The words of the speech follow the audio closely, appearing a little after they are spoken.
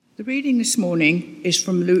The reading this morning is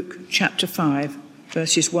from Luke chapter 5,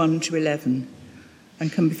 verses 1 to 11,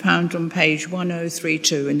 and can be found on page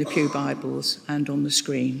 1032 in the Pew Bibles and on the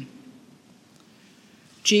screen.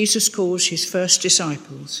 Jesus calls his first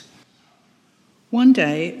disciples. One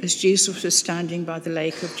day, as Jesus was standing by the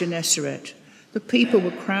lake of Gennesaret, the people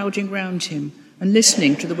were crowding round him and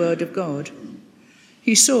listening to the word of God.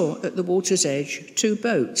 He saw at the water's edge 2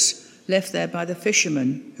 boats left there by the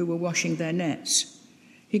fishermen who were washing their nets.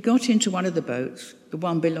 He got into one of the boats, the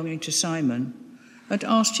one belonging to Simon, and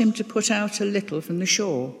asked him to put out a little from the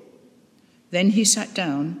shore. Then he sat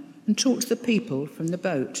down and talked to the people from the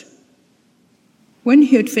boat. When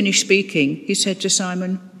he had finished speaking, he said to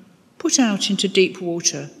Simon, "Put out into deep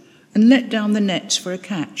water and let down the nets for a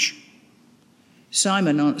catch."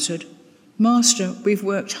 Simon answered, "Master, we've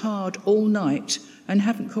worked hard all night and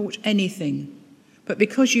haven't caught anything, but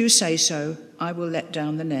because you say so, I will let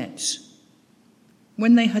down the nets."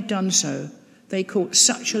 When they had done so, they caught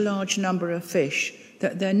such a large number of fish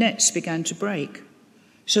that their nets began to break.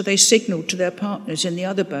 So they signaled to their partners in the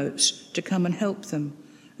other boats to come and help them,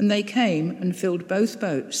 and they came and filled both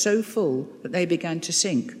boats so full that they began to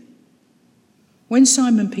sink. When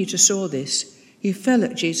Simon Peter saw this, he fell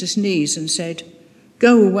at Jesus' knees and said,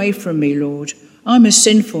 "Go away from me, Lord, I'm a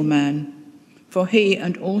sinful man." For he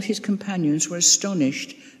and all his companions were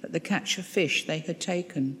astonished at the catch of fish they had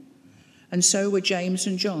taken. And so were James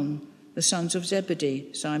and John, the sons of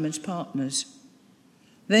Zebedee, Simon's partners.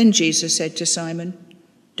 Then Jesus said to Simon,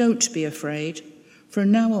 "Don't be afraid. From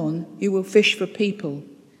now on you will fish for people."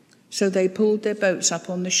 So they pulled their boats up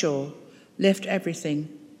on the shore, left everything,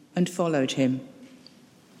 and followed him.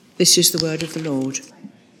 This is the word of the Lord.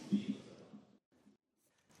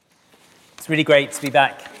 It's really great to be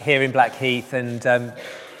back here in Blackheath, and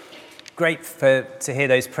great to hear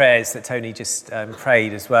those prayers that Tony just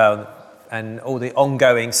prayed as well, and all the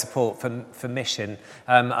ongoing support for mission.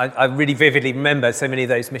 I really vividly remember so many of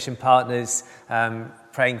those mission partners,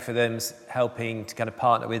 praying for them, helping to kind of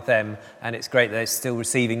partner with them, and it's great that they're still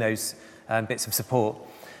receiving those bits of support.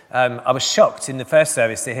 I was shocked in the first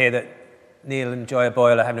service to hear that Neil and Joya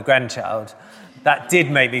Boyle are having a grandchild. That did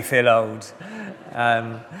make me feel old,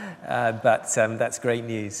 but that's great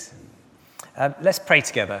news. Let's pray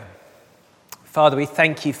together. Father, we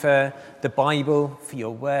thank you for the Bible, for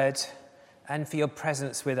your word, and for your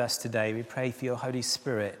presence with us today. We pray for your Holy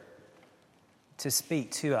Spirit to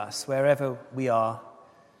speak to us wherever we are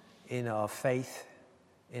in our faith,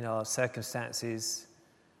 in our circumstances.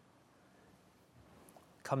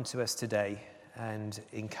 Come to us today and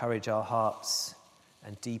encourage our hearts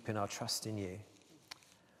and deepen our trust in you.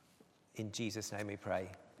 In Jesus' name we pray.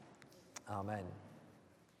 Amen.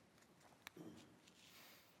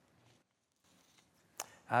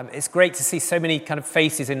 It's great to see so many kind of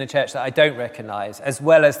faces in the church that I don't recognise, as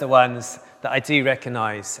well as the ones that I do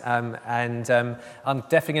recognise. I'm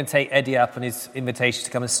definitely going to take Eddie up on his invitation to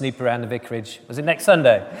come and snoop around the vicarage. Was it next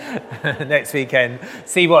Sunday? Next weekend.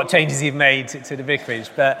 See what changes you've made to the vicarage.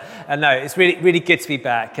 But no, it's really, really good to be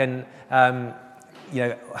back. And,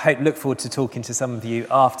 look forward to talking to some of you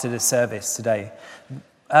after the service today.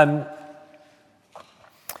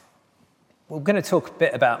 We're going to talk a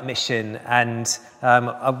bit about mission, and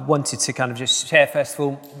I wanted to kind of just share, first of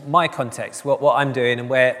all, my context, what I'm doing and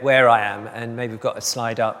where I am, and maybe we've got a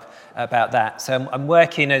slide up about that. So I'm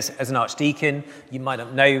working as an archdeacon. You might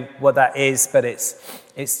not know what that is, but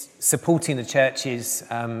it's supporting the churches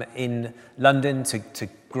in London to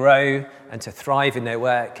grow and to thrive in their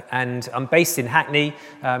work. And I'm based in Hackney.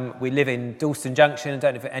 We live in Dalston Junction. I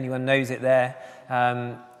don't know if anyone knows it there.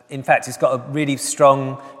 In fact, it's got a really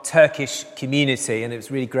strong Turkish community, and it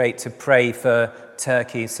was really great to pray for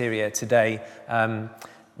Turkey and Syria today.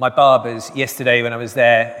 My barber's yesterday when I was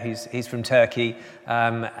there, he's from Turkey,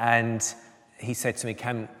 and he said to me,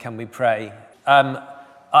 can we pray?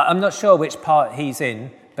 I'm not sure which part he's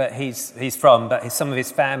in, but he's from, but some of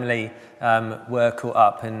his family were caught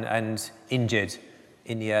up and injured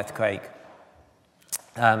in the earthquake.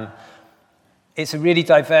 It's a really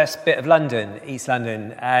diverse bit of London, East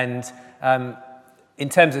London, and in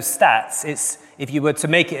terms of stats, if you were to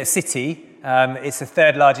make it a city, it's the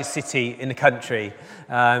 3rd largest city in the country.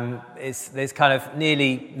 There's kind of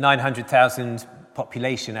nearly 900,000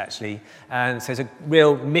 population, actually, and so it's a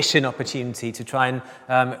real mission opportunity to try and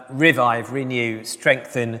revive, renew,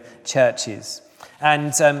 strengthen churches.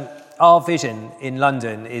 And our vision in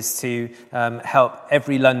London is to help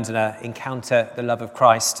every Londoner encounter the love of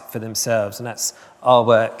Christ for themselves, and that's our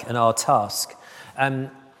work and our task. And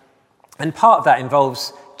part of that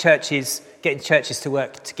involves getting churches to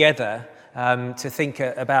work together to think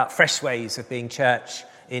about fresh ways of being church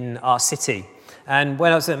in our city. And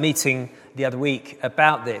when I was at a meeting the other week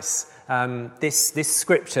about this, this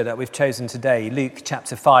scripture that we've chosen today, Luke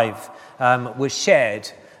chapter 5, was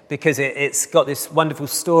shared because it's got this wonderful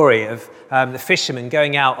story of the fishermen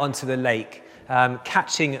going out onto the lake,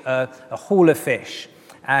 catching a haul of fish.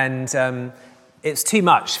 And it's too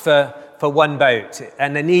much for one boat,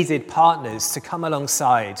 and they needed partners to come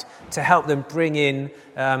alongside to help them bring in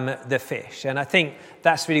the fish. And I think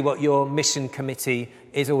that's really what your mission committee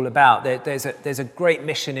is all about. There's a great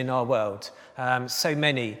mission in our world. So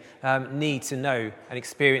many need to know and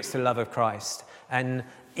experience the love of Christ. And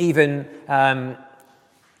even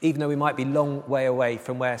though we might be a long way away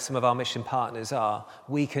from where some of our mission partners are,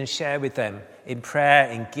 we can share with them in prayer,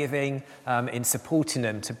 in giving, in supporting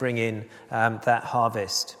them to bring in that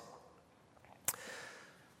harvest.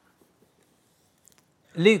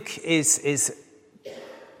 Luke is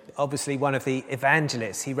obviously one of the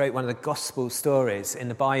evangelists. He wrote one of the gospel stories in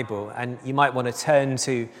the Bible, and you might want to turn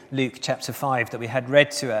to Luke chapter 5 that we had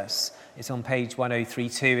read to us. It's on page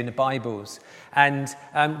 1032 in the Bibles. And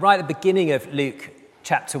right at the beginning of Luke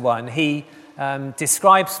chapter 1, he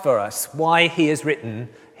describes for us why he has written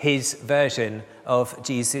his version of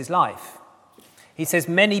Jesus' life. He says,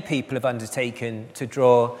 many people have undertaken to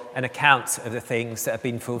draw an account of the things that have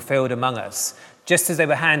been fulfilled among us, just as they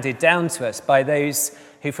were handed down to us by those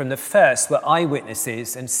who from the first were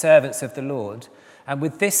eyewitnesses and servants of the Lord. And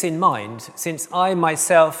with this in mind, since I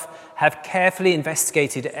myself have carefully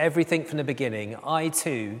investigated everything from the beginning, I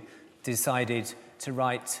too decided to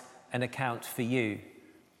write an account for you,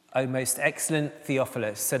 O most excellent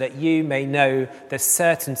Theophilus, so that you may know the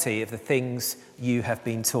certainty of the things you have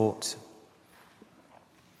been taught.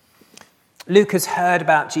 Luke has heard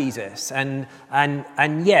about Jesus, and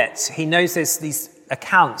yet he knows there's these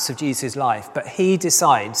accounts of Jesus' life, but he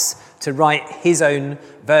decides to write his own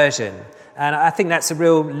version. And I think that's a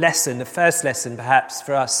real lesson, the first lesson perhaps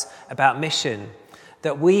for us about mission,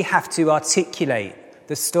 that we have to articulate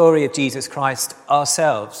the story of Jesus Christ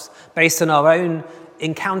ourselves, based on our own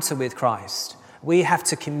encounter with Christ. We have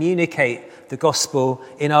to communicate the gospel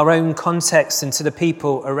in our own context and to the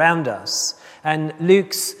people around us. And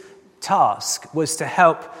Luke's task was to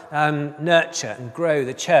help nurture and grow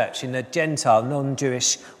the church in the Gentile,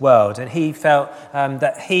 non-Jewish world. And he felt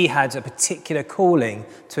that he had a particular calling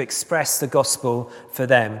to express the gospel for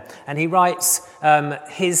them. And he writes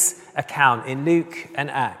his account in Luke and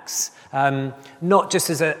Acts, not just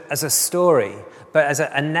as a story, but as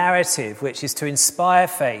a narrative which is to inspire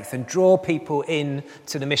faith and draw people in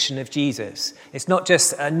to the mission of Jesus. It's not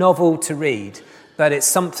just a novel to read, but it's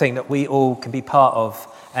something that we all can be part of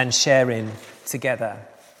and share in together.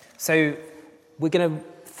 So we're going to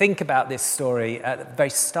think about this story at the very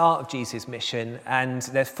start of Jesus' mission, and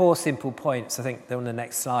there's 4 simple points, I think they're on the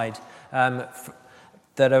next slide, that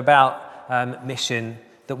are about mission,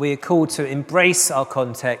 that we are called to embrace our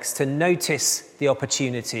context, to notice the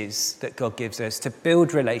opportunities that God gives us, to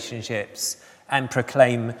build relationships and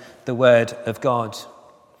proclaim the word of God.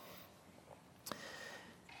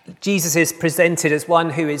 Jesus is presented as one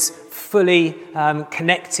who is fully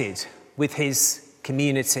connected with his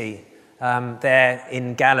community there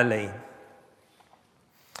in Galilee.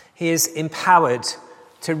 He is empowered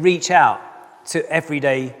to reach out to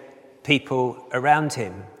everyday people around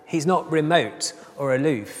him. He's not remote or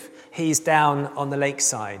aloof. He's down on the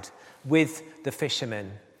lakeside with the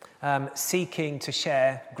fishermen, seeking to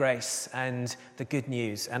share grace and the good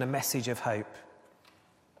news and a message of hope.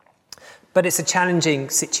 But it's a challenging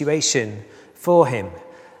situation for him.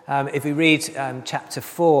 If we read chapter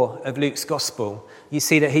 4 of Luke's Gospel, you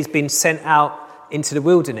see that he's been sent out into the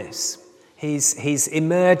wilderness. He's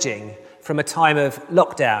emerging from a time of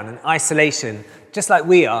lockdown and isolation, just like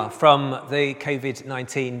we are from the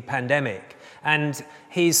COVID-19 pandemic. And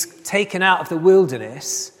he's taken out of the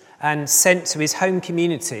wilderness and sent to his home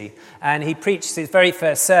community. And he preached his very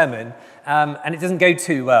first sermon, and it doesn't go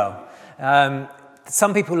too well.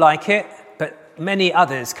 Some people like it, but many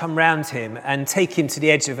others come round him and take him to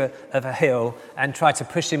the edge of a hill and try to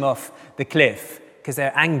push him off the cliff because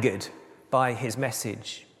they're angered by his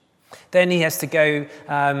message. Then he has to go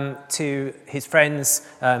to his friend's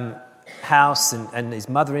house and his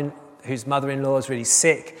whose mother-in-law is really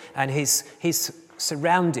sick, and he's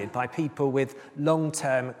surrounded by people with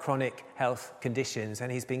long-term chronic health conditions,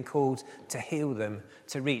 and he's been called to heal them,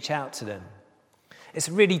 to reach out to them. It's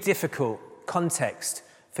a really difficult context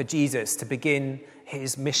for Jesus to begin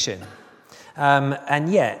his mission.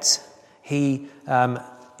 And yet, he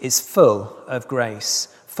is full of grace,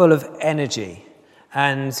 full of energy,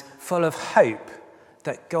 and full of hope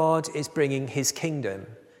that God is bringing his kingdom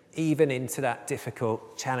even into that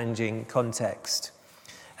difficult, challenging context.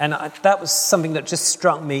 And that was something that just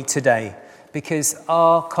struck me today, because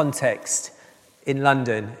our context in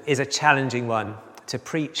London is a challenging one to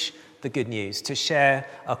preach the good news, to share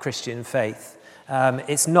our Christian faith.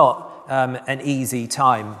 It's not an easy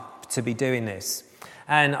time to be doing this.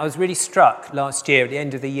 And I was really struck last year, at the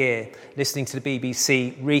end of the year, listening to the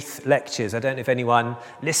BBC Wreath lectures. I don't know if anyone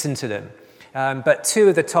listened to them. But two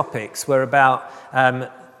of the topics were about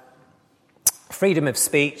freedom of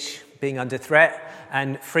speech being under threat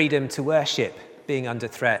and freedom to worship being under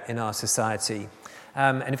threat in our society.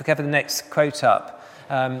 And if we could have the next quote up,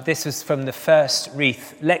 this was from the first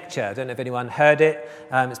Wreath lecture. I don't know if anyone heard it.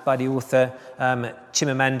 It's by the author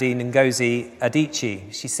Chimamanda Ngozi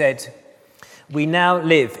Adichie. She said, "We now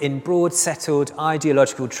live in broad-settled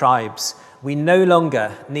ideological tribes. We no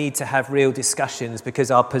longer need to have real discussions because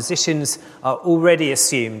our positions are already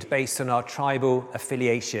assumed based on our tribal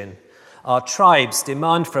affiliation. Our tribes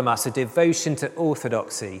demand from us a devotion to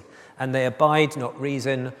orthodoxy, and they abide not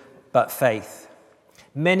reason but faith.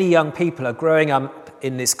 Many young people are growing up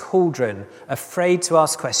in this cauldron, afraid to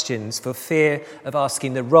ask questions for fear of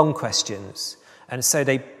asking the wrong questions, and so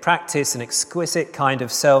they practice an exquisite kind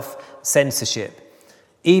of self-censorship.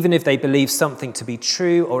 Even if they believe something to be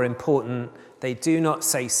true or important, they do not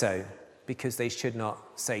say so because they should not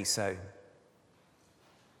say so."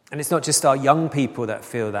 And it's not just our young people that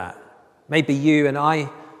feel that. Maybe you and I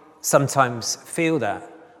sometimes feel that.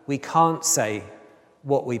 We can't say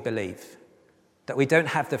what we believe, that we don't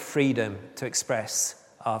have the freedom to express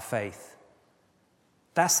our faith.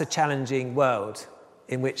 That's the challenging world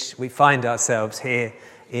in which we find ourselves here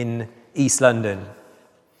in East London.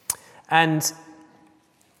 And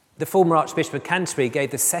the former Archbishop of Canterbury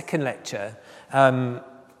gave the second lecture, and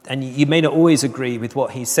you may not always agree with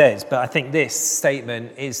what he says, but I think this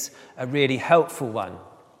statement is a really helpful one.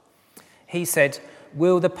 He said,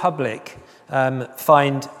 will the public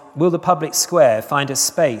square find a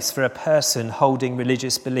space for a person holding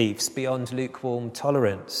religious beliefs beyond lukewarm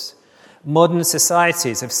tolerance? Modern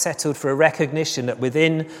societies have settled for a recognition that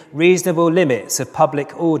within reasonable limits of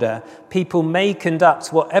public order, people may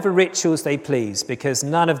conduct whatever rituals they please, because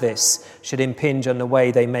none of this should impinge on the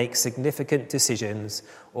way they make significant decisions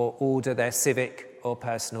or order their civic or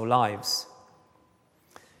personal lives.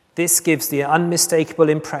 This gives the unmistakable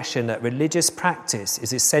impression that religious practice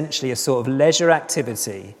is essentially a sort of leisure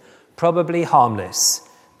activity, probably harmless,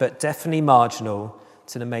 but definitely marginal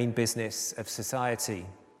to the main business of society.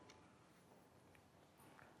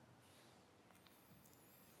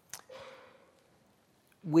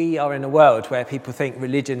 We are in a world where people think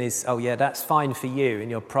religion is, oh yeah, that's fine for you in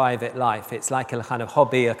your private life. It's like a kind of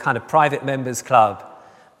hobby, a kind of private members club,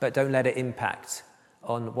 but don't let it impact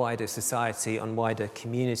on wider society, on wider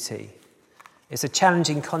community. It's a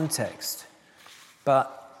challenging context,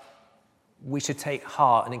 but we should take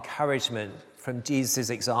heart and encouragement from Jesus'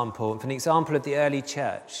 example, and from the example of the early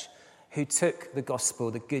church, who took the gospel,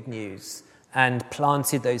 the good news, and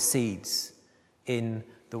planted those seeds in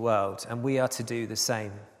the world, and we are to do the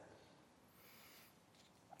same.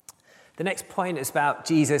 The next point is about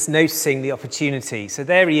Jesus noticing the opportunity. So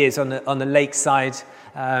there he is on the lakeside,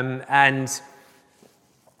 and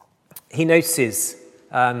he notices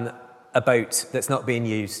a boat that's not being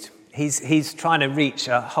used. He's trying to reach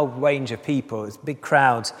a whole range of people. There's a big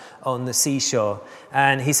crowd on the seashore,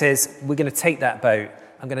 and he says, "We're going to take that boat.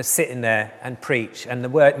 I'm going to sit in there and preach, and the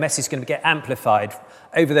message is going to get amplified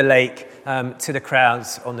over the lake to the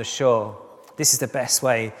crowds on the shore. This is the best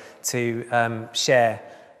way to share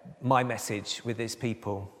my message with these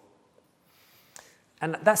people."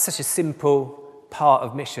 And that's such a simple part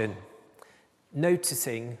of mission,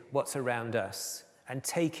 noticing what's around us and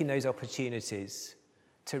taking those opportunities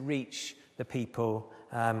to reach the people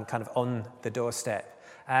kind of on the doorstep.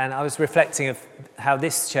 And I was reflecting of how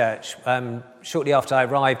this church, shortly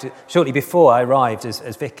before I arrived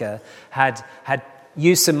as vicar, had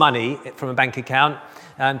used some money from a bank account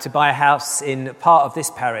to buy a house in part of this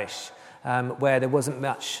parish where there wasn't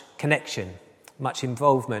much connection, much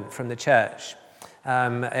involvement from the church.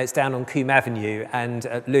 It's down on Coombe Avenue,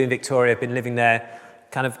 and Lou and Victoria have been living there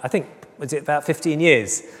kind of, I think, was it about 15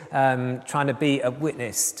 years, trying to be a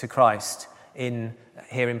witness to Christ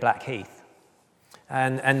here in Blackheath.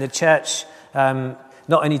 And the church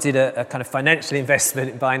not only did a kind of financial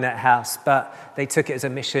investment in buying that house, but they took it as a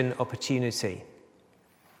mission opportunity.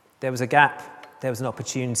 There was a gap, there was an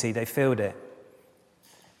opportunity, they filled it.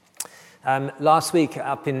 Last week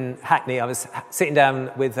up in Hackney, I was sitting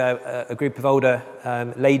down with a group of older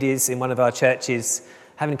ladies in one of our churches,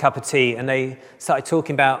 having a cup of tea, and they started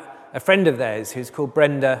talking about a friend of theirs who's called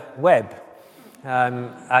Brenda Webb.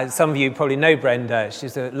 Some of you probably know Brenda.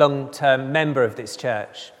 She's a long-term member of this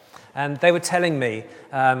church. And they were telling me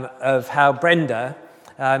of how Brenda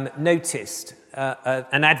noticed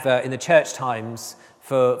an advert in the Church Times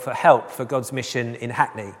for help for God's mission in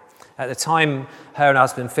Hackney. At the time, her and her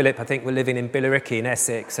husband Philip, I think, were living in Billericay in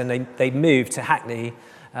Essex, and they moved to Hackney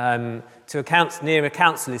near a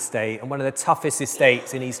council estate, and one of the toughest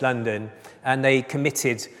estates in East London, and they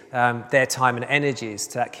committed their time and energies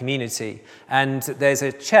to that community. And there's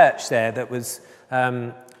a church there that was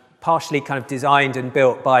partially kind of designed and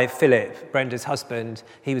built by Philip, Brenda's husband.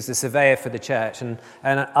 He was the surveyor for the church, and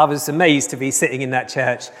I was amazed to be sitting in that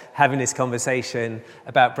church having this conversation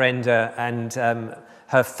about Brenda and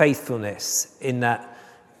her faithfulness in that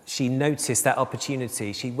she noticed that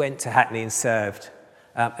opportunity. She went to Hackney and served.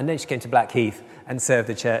 And then she came to Blackheath and served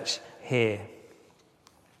the church here.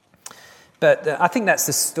 But I think that's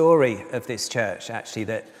the story of this church, actually,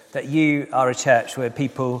 that you are a church where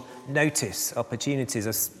people notice opportunities. I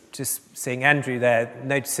was just seeing Andrew there,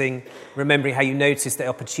 remembering how you noticed the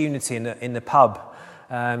opportunity in the pub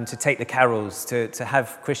to take the carols, to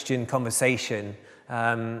have Christian conversation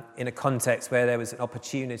in a context where there was an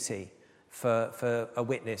opportunity for a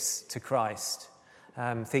witness to Christ.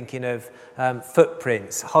 Thinking of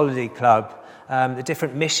Footprints, Holiday Club, the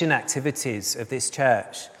different mission activities of this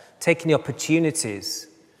church, taking the opportunities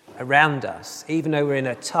around us, even though we're in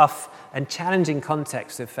a tough and challenging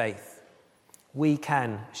context of faith, we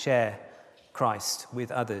can share Christ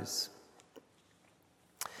with others.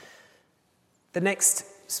 The next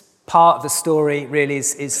part of the story really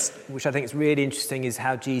is, which I think is really interesting, is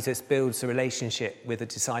how Jesus builds a relationship with the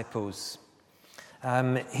disciples.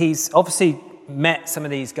 He's obviously met some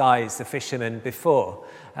of these guys, the fishermen, before,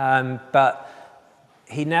 but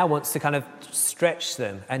he now wants to kind of stretch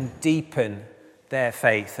them and deepen their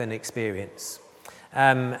faith and experience.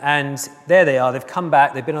 And there they are, they've come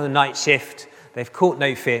back, they've been on a night shift, they've caught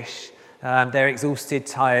no fish, they're exhausted,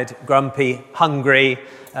 tired, grumpy, hungry,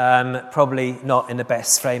 probably not in the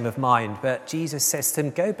best frame of mind. But Jesus says to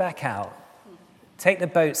them, go back out, take the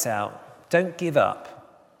boats out, don't give up.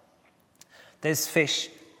 There's fish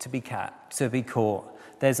to be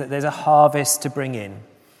caught. There's a harvest to bring in.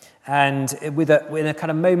 And with a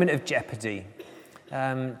kind of moment of jeopardy,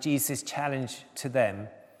 Jesus' challenge to them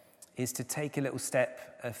is to take a little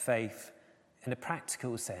step of faith in a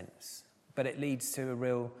practical sense, but it leads to a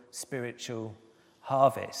real spiritual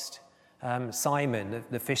harvest. Simon,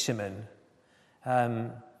 the fisherman,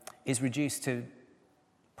 is reduced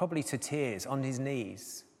probably to tears on his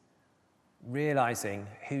knees, realizing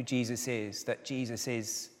who Jesus is, that Jesus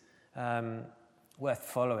is worth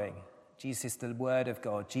following. Jesus is the Word of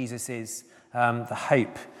God. Jesus is the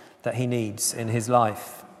hope that he needs in his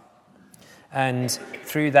life. And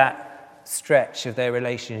through that stretch of their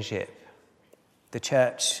relationship, the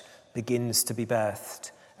church begins to be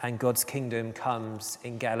birthed and God's kingdom comes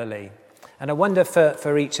in Galilee. And I wonder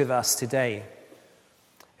for each of us today,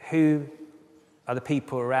 who are the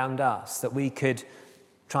people around us that we could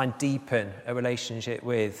try and deepen a relationship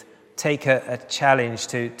with, take a challenge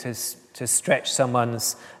to stretch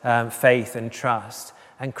someone's faith and trust,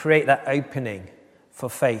 and create that opening for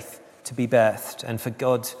faith to be birthed and for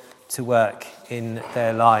God to work in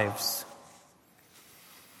their lives.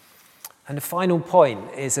 And the final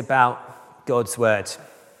point is about God's word,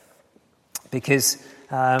 because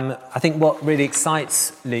I think what really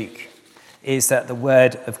excites Luke is that the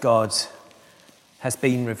word of God has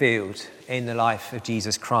been revealed in the life of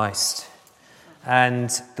Jesus Christ. And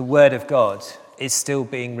the word of God is still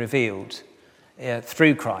being revealed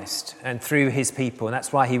through Christ and through his people. And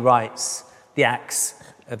that's why he writes the Acts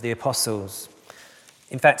of the Apostles.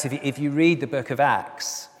 In fact, if you read the book of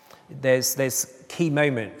Acts, there's key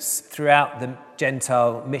moments throughout the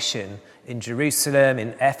Gentile mission in Jerusalem, in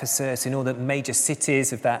Ephesus, in all the major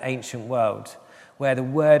cities of that ancient world, where the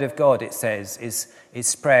word of God, it says, is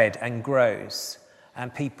spread and grows,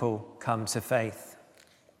 and people come to faith.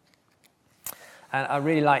 And I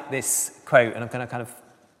really like this quote, and I'm going to kind of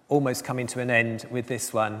almost coming to an end with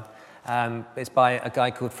this one. It's by a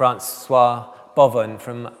guy called Francois Boven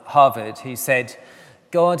from Harvard, who said,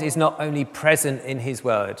 God is not only present in his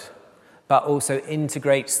word, but also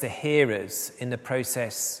integrates the hearers in the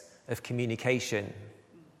process of communication.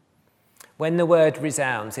 When the word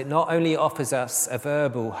resounds, it not only offers us a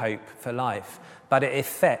verbal hope for life, but it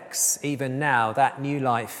effects, even now, that new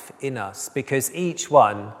life in us, because each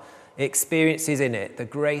one experiences in it the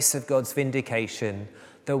grace of God's vindication,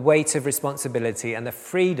 the weight of responsibility, and the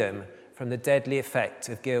freedom from the deadly effect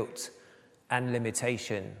of guilt and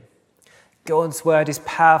limitation. God's word is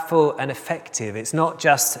powerful and effective. It's not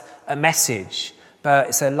just a message, but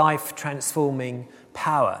it's a life-transforming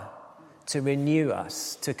power to renew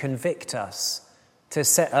us, to convict us, to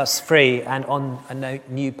set us free and on a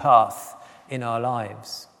new path in our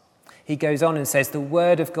lives. He goes on and says, the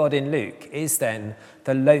word of God in Luke is then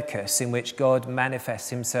the locus in which God manifests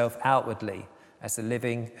himself outwardly as the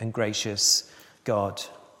living and gracious God.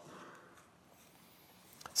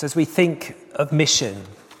 So as we think of mission,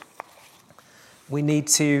 we need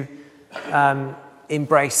to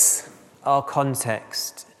embrace our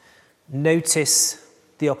context, notice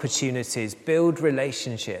the opportunities, build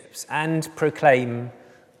relationships, and proclaim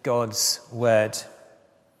God's word.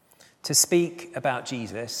 To speak about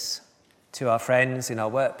Jesus to our friends in our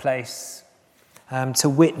workplace, to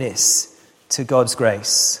witness to God's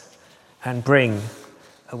grace, and bring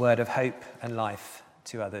a word of hope and life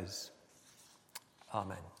to others.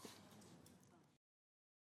 Amen.